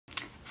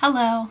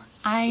Hello,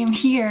 I am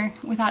here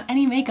without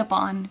any makeup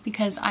on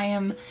because I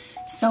am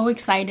so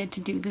excited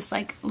to do this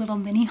like little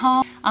mini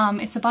haul.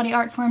 It's a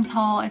Bodyartforms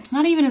haul. It's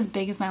not even as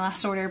big as my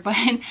last order, but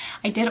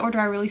I did order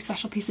a really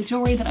special piece of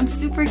jewelry that I'm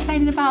super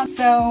excited about.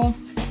 So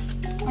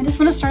I just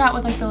want to start out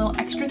with like the little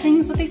extra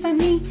things that they sent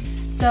me.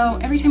 So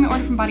every time you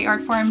order from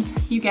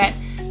Bodyartforms, you get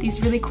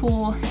these really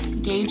cool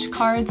gauge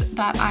cards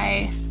that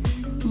I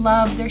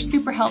love. They're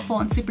super helpful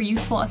and super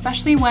useful,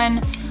 especially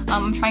when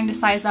I'm trying to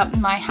size up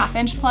my 1/2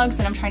 inch plugs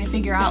and I'm trying to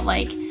figure out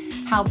like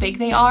how big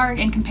they are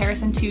in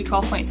comparison to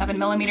 12.7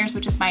 millimeters,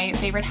 which is my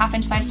favorite 1/2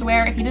 inch size to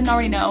wear. If you didn't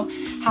already know,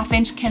 1/2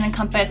 inch can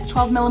encompass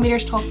 12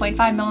 millimeters,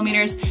 12.5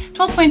 millimeters,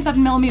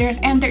 12.7 millimeters,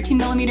 and 13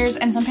 millimeters,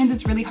 and sometimes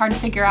it's really hard to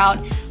figure out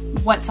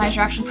what size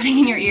you're actually putting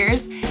in your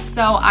ears.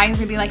 So I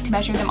really like to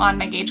measure them on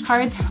my gauge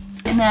cards.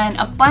 And then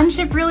a bunch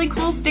of really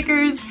cool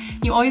stickers.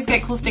 You always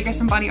get cool stickers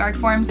from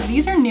Bodyartforms.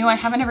 These are new, I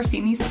haven't ever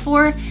seen these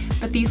before,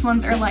 but these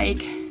ones are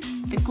like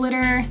the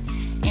glitter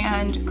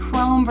and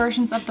chrome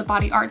versions of the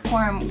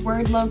Bodyartform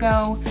word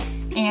logo.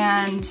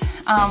 And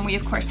we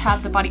of course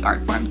have the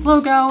Bodyartforms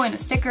logo and a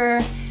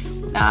sticker.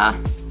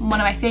 One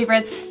of my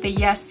favorites, the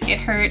Yes It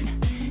Hurt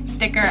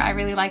sticker. I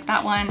really like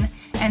that one.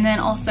 And then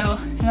also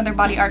another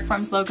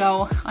Bodyartforms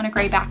logo on a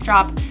gray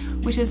backdrop,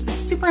 which is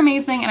super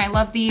amazing, and I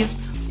love these.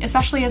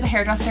 Especially as a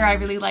hairdresser, I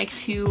really like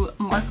to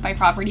mark my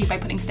property by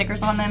putting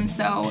stickers on them,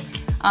 so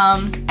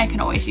I can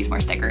always use more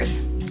stickers.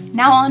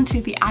 Now on to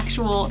the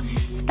actual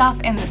stuff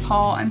in this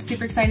haul I'm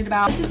super excited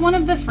about. This is one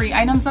of the free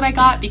items that I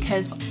got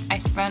because I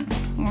spent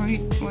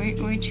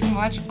way too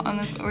much on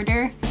this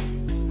order,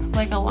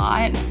 like a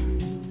lot.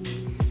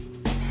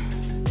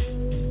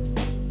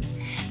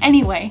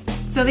 Anyway,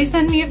 so they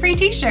sent me a free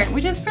t-shirt,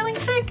 which is really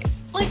sick.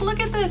 Like, look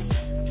at this.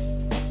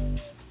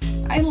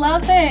 I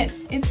love it.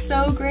 It's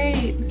so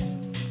great.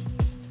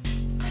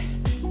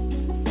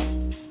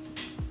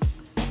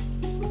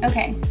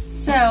 Okay,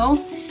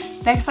 so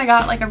next I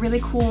got like a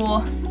really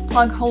cool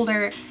plug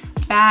holder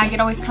bag. It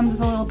always comes with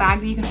a little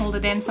bag that you can hold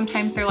it in.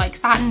 Sometimes they're like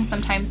satin,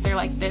 sometimes they're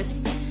like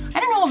this. I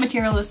don't know what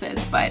material this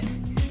is, but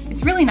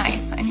it's really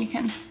nice and you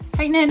can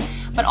tighten it.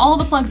 But all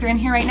the plugs are in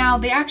here right now.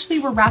 They actually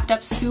were wrapped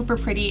up super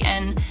pretty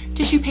in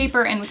tissue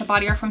paper and with a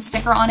Bodyartforms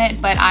sticker on it,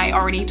 but I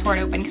already tore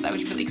it open because I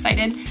was really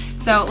excited.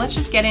 So let's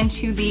just get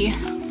into the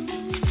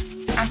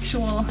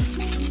actual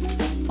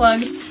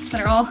plugs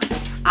that are all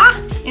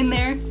in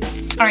there.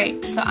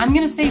 Alright, so I'm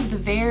gonna save the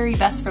very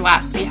best for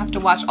last, so you have to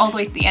watch all the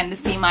way to the end to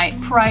see my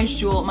prize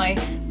jewel, my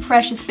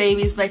precious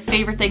babies, my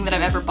favorite thing that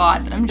I've ever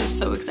bought that I'm just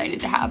so excited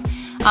to have.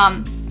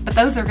 But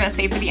those are gonna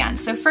save for the end.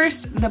 So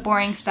first, the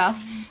boring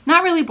stuff.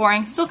 Not really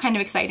boring, still kind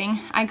of exciting.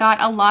 I got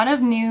a lot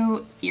of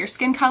new ear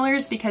skin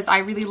colors because I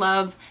really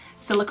love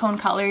silicone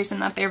colors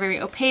and that they're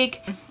very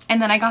opaque.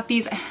 And then I got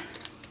these,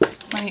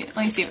 let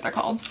me see what they're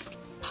called.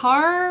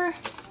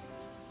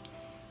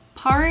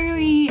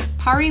 Parylene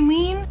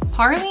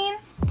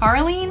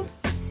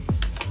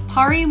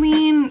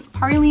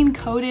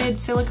coated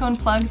silicone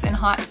plugs in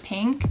hot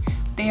pink.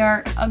 They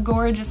are a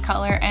gorgeous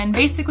color, and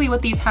basically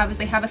what these have is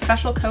they have a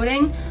special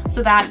coating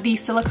so that the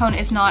silicone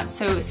is not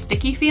so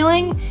sticky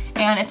feeling,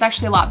 and it's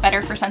actually a lot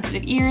better for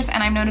sensitive ears.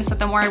 And I've noticed that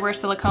the more I wear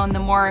silicone, the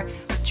more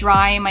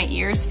dry my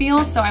ears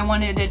feel, so I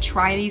wanted to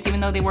try these even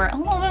though they were a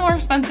little bit more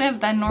expensive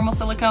than normal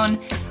silicone.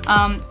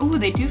 Ooh,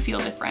 they do feel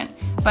different,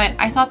 but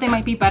I thought they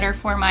might be better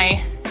for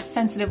my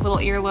sensitive little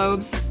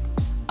earlobes.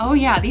 Oh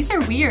yeah, these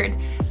are weird.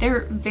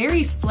 They're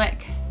very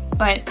slick,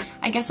 but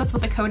I guess that's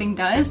what the coating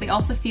does. They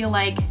also feel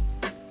like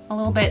a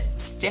little bit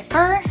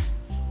stiffer.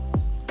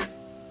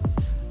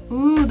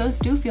 Ooh, those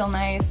do feel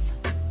nice.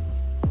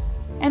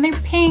 And they're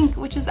pink,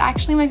 which is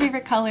actually my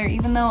favorite color,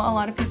 even though a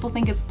lot of people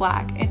think it's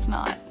black. It's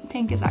not.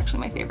 Pink is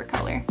actually my favorite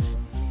color.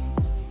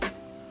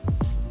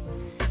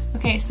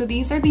 Okay, so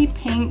these are the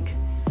pink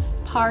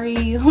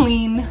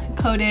Parylene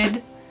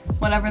coated,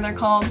 whatever they're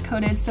called,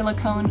 coated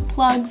silicone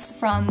plugs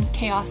from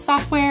Chaos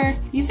Software.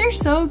 These are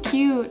so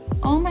cute.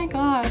 Oh my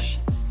gosh.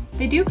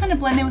 They do kind of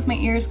blend in with my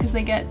ears because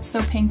they get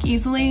so pink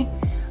easily.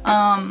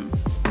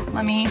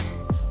 Let me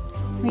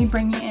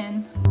bring you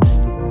in.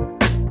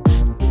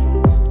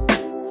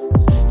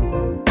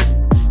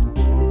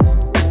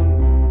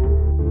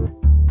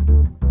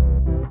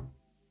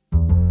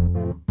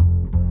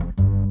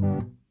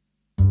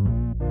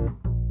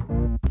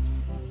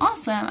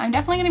 Awesome. I'm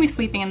definitely going to be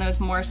sleeping in those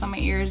more so my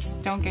ears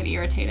don't get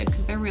irritated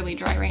because they're really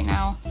dry right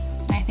now.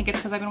 And I think it's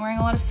because I've been wearing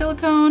a lot of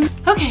silicone.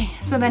 Okay,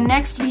 so then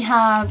next we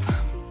have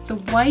the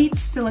white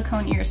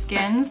silicone ear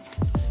skins.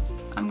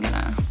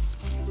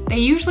 They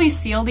usually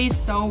seal these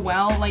so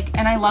well, like,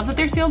 and I love that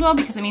they're sealed well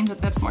because it means that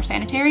that's more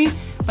sanitary,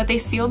 but they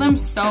seal them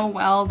so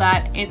well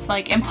that it's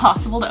like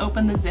impossible to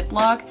open the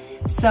Ziploc.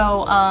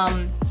 So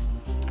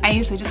I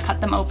usually just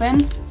cut them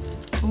open.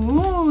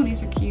 Ooh,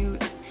 these are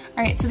cute.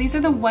 Alright, so these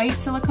are the white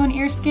silicone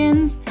ear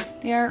skins.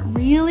 They are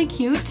really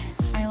cute.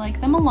 I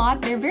like them a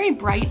lot. They're very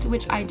bright,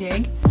 which I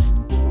dig.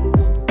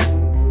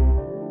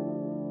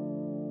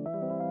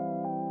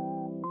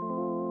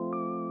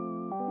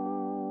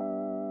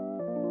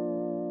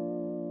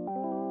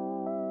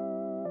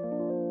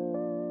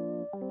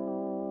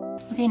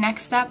 Okay,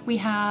 next up we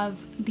have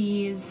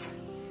these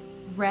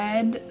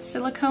red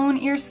silicone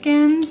ear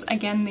skins.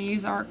 Again,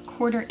 these are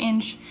 1/4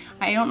 inch.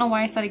 I don't know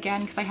why I said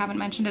again because I haven't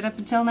mentioned it up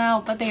until now,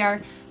 but they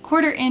are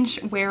 1/4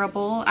 inch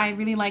wearable. I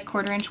really like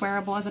 1/4 inch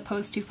wearable as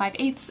opposed to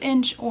 5/8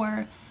 inch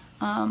or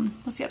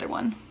what's the other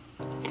one?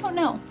 I don't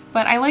know.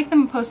 But I like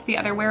them opposed to the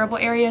other wearable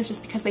areas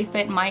just because they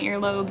fit my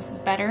earlobes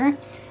better,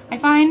 I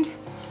find.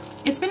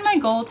 It's been my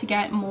goal to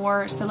get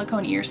more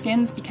silicone ear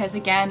skins because,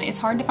 again, it's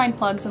hard to find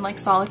plugs in like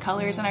solid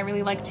colors, and I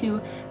really like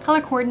to color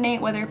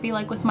coordinate, whether it be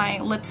like with my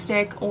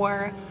lipstick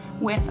or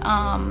with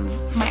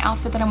my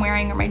outfit that I'm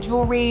wearing or my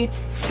jewelry.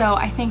 So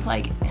I think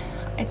like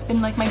it's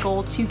been like my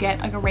goal to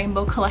get like a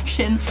rainbow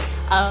collection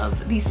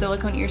of these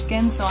silicone ear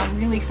skins, so I'm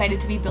really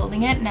excited to be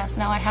building it. Now, so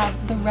now I have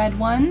the red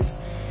ones.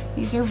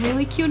 These are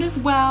really cute as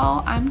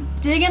well. I'm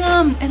digging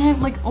them, and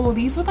I'm like, oh,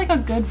 these with like a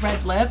good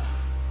red lip.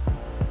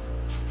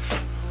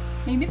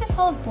 Maybe this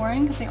haul is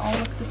boring because they all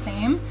look the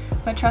same,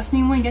 but trust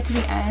me, when we get to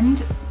the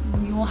end,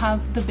 we will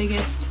have the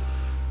biggest,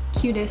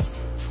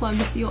 cutest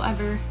plugs you'll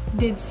ever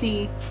did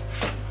see,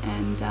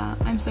 and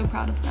I'm so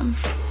proud of them.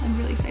 I'm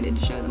really excited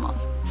to show them off.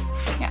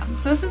 Yeah,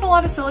 so this is a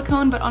lot of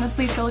silicone, but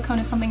honestly, silicone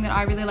is something that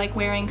I really like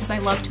wearing because I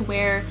love to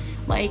wear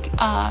like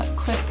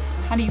clip,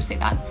 how do you say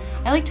that?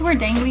 I like to wear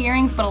dangly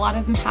earrings, but a lot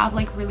of them have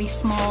like really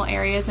small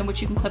areas in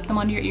which you can clip them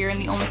onto your ear, and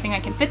the only thing I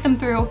can fit them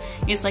through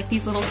is like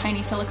these little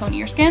tiny silicone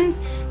ear skins.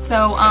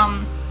 So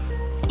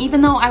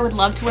even though I would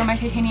love to wear my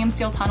titanium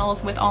steel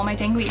tunnels with all my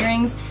dangly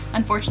earrings,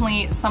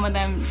 unfortunately some of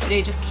them,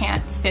 they just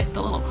can't fit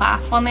the little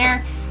clasp on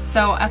there.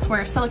 So that's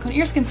where silicone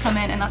ear skins come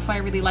in, and that's why I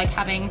really like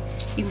having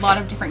a lot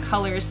of different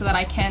colors so that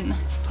I can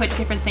put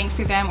different things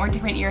through them or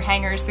different ear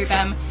hangers through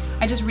them.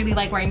 I just really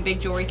like wearing big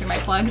jewelry through my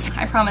plugs.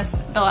 I promise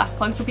the last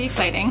plugs will be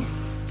exciting.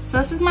 So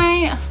this is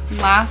my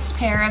last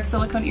pair of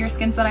silicone ear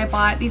skins that I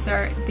bought. These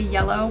are the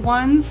yellow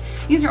ones.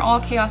 These are all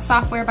Chaos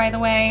Software, by the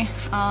way.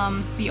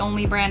 The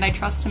only brand I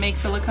trust to make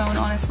silicone,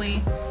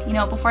 honestly. You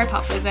know, before I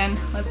pop those in,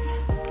 let's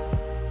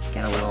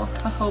get a little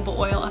jojoba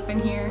oil up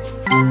in here.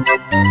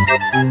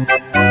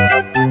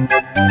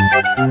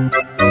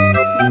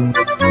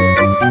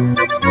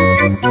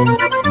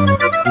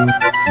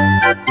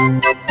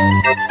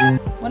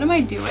 What am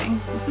I doing?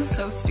 This is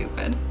so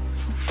stupid.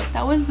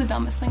 That was the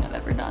dumbest thing I've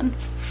ever done.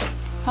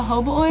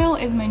 Jojoba oil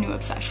is my new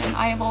obsession.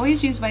 I have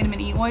always used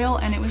vitamin E oil,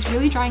 and it was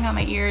really drying out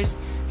my ears,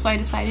 so I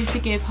decided to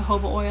give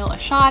jojoba oil a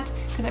shot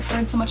because I've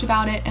heard so much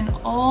about it, and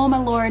oh my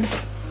lord,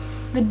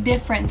 the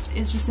difference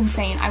is just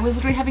insane. I was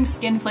literally having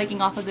skin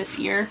flaking off of this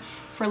ear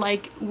for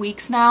like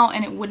weeks now,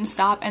 and it wouldn't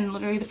stop, and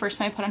literally the first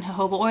time I put on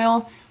jojoba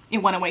oil, it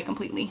went away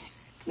completely.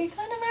 They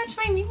kind of match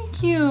my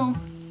Mimikyu.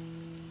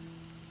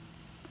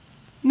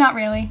 Not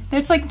really.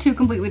 There's like 2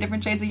 completely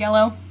different shades of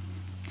yellow.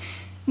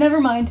 Never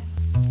mind.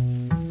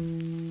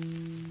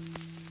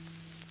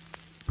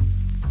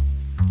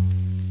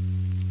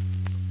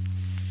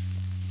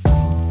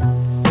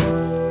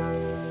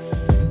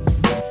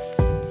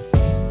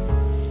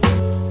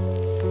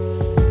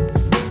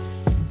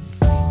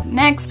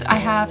 Next, I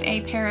have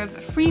a pair of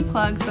free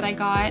plugs that I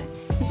got.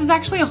 This is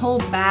actually a whole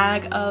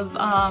bag of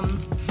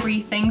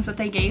free things that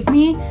they gave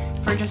me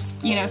for just,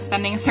 you know,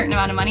 spending a certain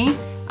amount of money.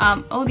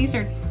 Oh, these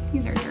are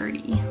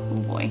dirty. Oh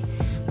boy.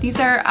 These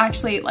are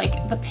actually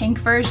like the pink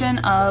version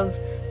of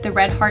the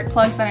red heart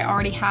plugs that I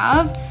already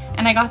have,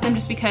 and I got them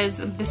just because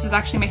this is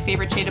actually my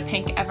favorite shade of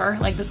pink ever.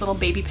 Like this little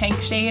baby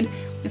pink shade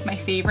is my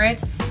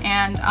favorite,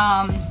 and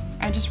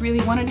I just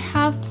really wanted to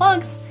have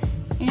plugs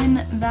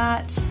in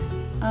that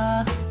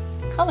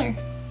color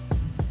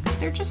because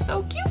they're just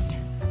so cute.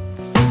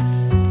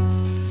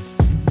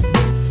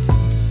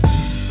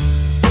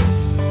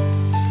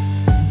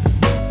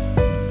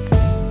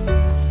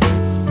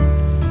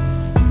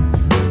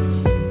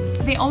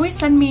 They always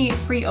send me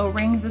free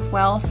O-rings as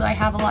well, so I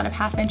have a lot of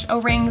 1/2-inch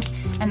O-rings,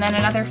 and then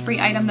another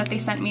free item that they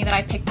sent me that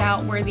I picked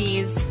out were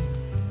these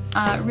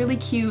really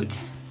cute,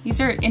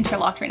 these are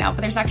interlocked right now,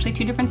 but there's actually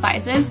 2 different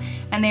sizes,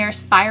 and they are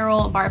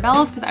spiral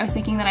barbells because I was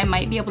thinking that I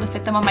might be able to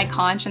fit them on my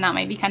conch, and that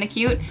might be kind of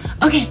cute.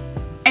 Okay,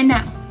 and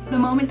now, the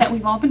moment that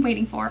we've all been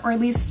waiting for, or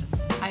at least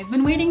I've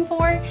been waiting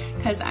for,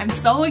 because I'm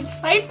so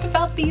excited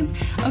about these.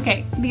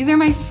 Okay, these are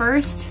my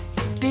first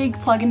big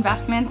plug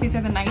investments. These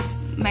are the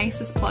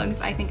nicest plugs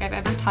I think I've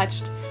ever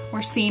touched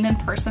or seen in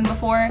person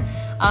before.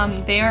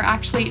 They are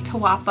actually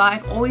Tawapa.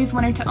 I've always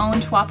wanted to own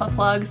Tawapa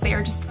plugs. They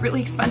are just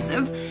really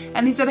expensive.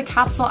 And these are the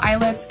capsule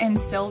eyelets in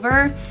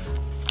silver.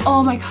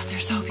 Oh my god, they're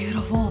so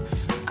beautiful.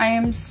 I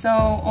am so,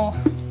 oh,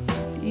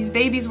 these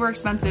babies were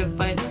expensive,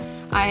 but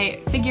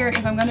I figure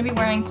if I'm going to be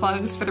wearing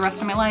plugs for the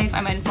rest of my life,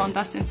 I might as well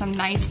invest in some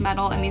nice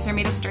metal, and these are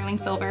made of sterling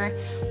silver.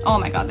 Oh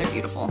my god, they're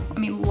beautiful. I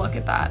mean, look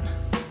at that.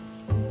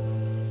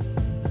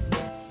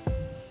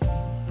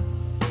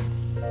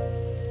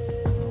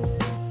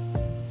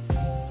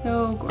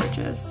 So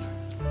gorgeous.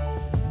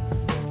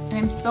 And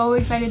I'm so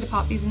excited to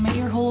pop these in my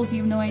ear holes, you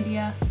have no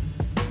idea.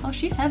 Oh,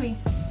 she's heavy.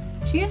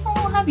 She is a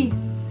little heavy.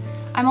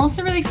 I'm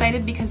also really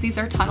excited because these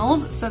are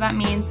tunnels, so that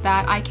means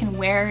that I can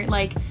wear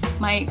like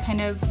my kind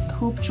of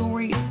hoop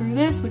jewelry through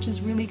this, which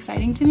is really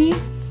exciting to me.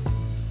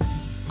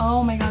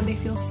 Oh my god, they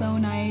feel so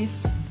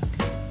nice.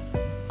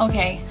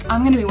 Okay,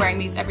 I'm gonna be wearing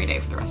these every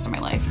day for the rest of my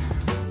life.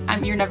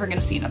 You're never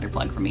gonna see another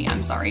plug from me,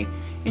 I'm sorry.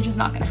 It's just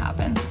not gonna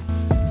happen.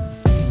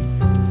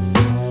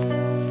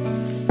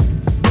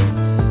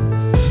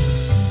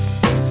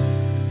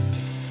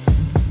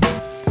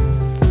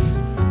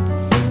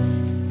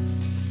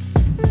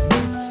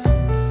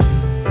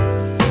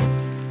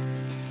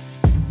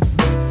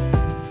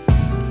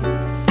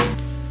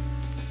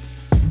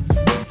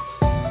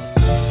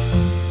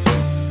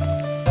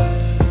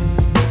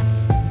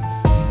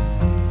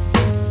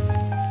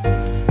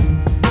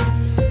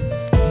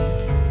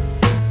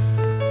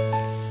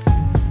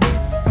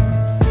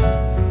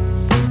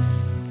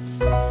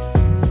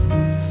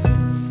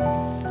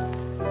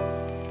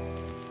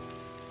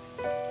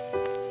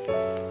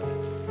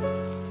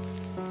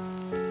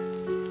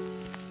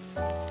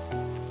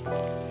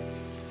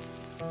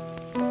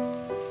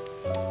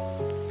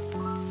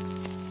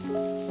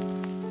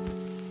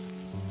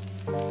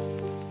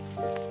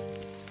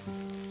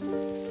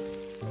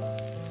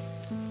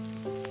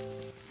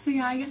 So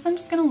yeah, I guess I'm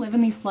just gonna live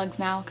in these plugs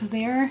now because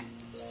they are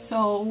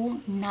so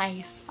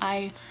nice.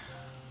 I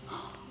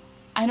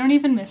don't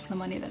even miss the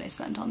money that I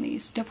spent on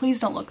these.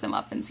 Please don't look them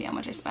up and see how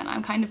much I spent.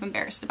 I'm kind of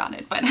embarrassed about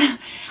it, but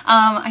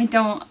I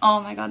don't.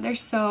 Oh my god, they're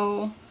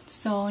so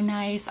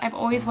nice. I've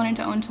always wanted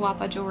to own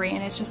Tuapa jewelry,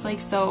 and it's just like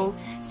so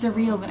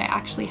surreal that I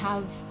actually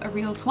have a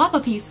real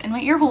Tuapa piece in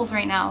my ear holes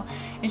right now.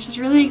 It's just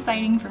really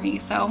exciting for me,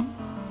 so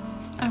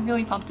I'm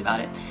really pumped about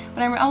it.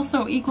 But I'm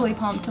also equally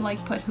pumped to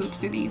like put hoops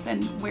through these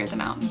and wear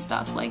them out and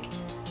stuff. Like,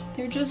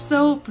 they're just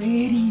so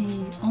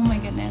pretty. Oh my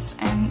goodness.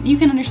 And you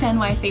can understand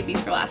why I saved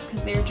these for last,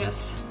 because they're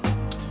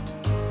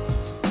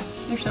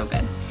so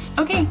good.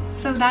 Okay,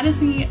 so that is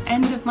the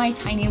end of my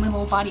tiny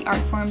little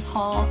Bodyartforms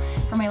haul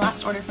for my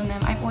last order from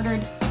them. I've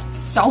ordered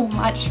so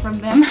much from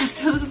them,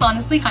 so this is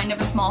honestly kind of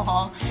a small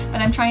haul,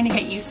 but I'm trying to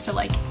get used to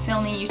like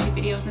filming YouTube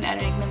videos and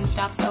editing them and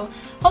stuff, so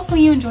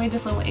hopefully you enjoyed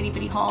this little itty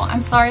bitty haul.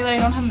 I'm sorry that I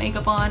don't have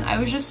makeup on. I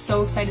was just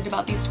so excited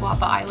about these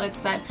Tuapa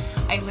eyelets that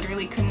I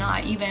literally could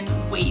not even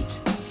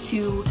wait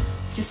to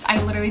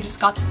I literally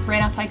just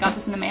ran outside, got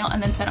this in the mail,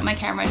 and then set up my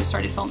camera and just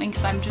started filming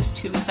because I'm just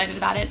too excited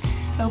about it.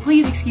 So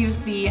please excuse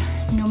the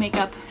no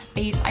makeup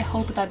face. I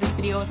hope that this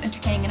video was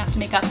entertaining enough to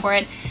make up for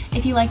it.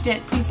 If you liked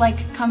it, please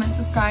like, comment,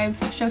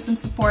 subscribe, show some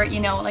support.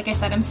 You know, like I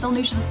said, I'm still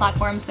new to this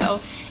platform,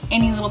 so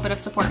any little bit of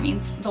support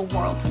means the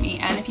world to me.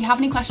 And if you have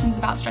any questions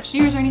about stretched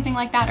ears or anything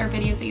like that, or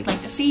videos that you'd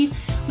like to see,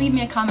 leave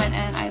me a comment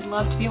and I'd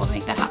love to be able to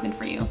make that happen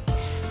for you.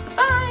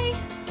 Bye!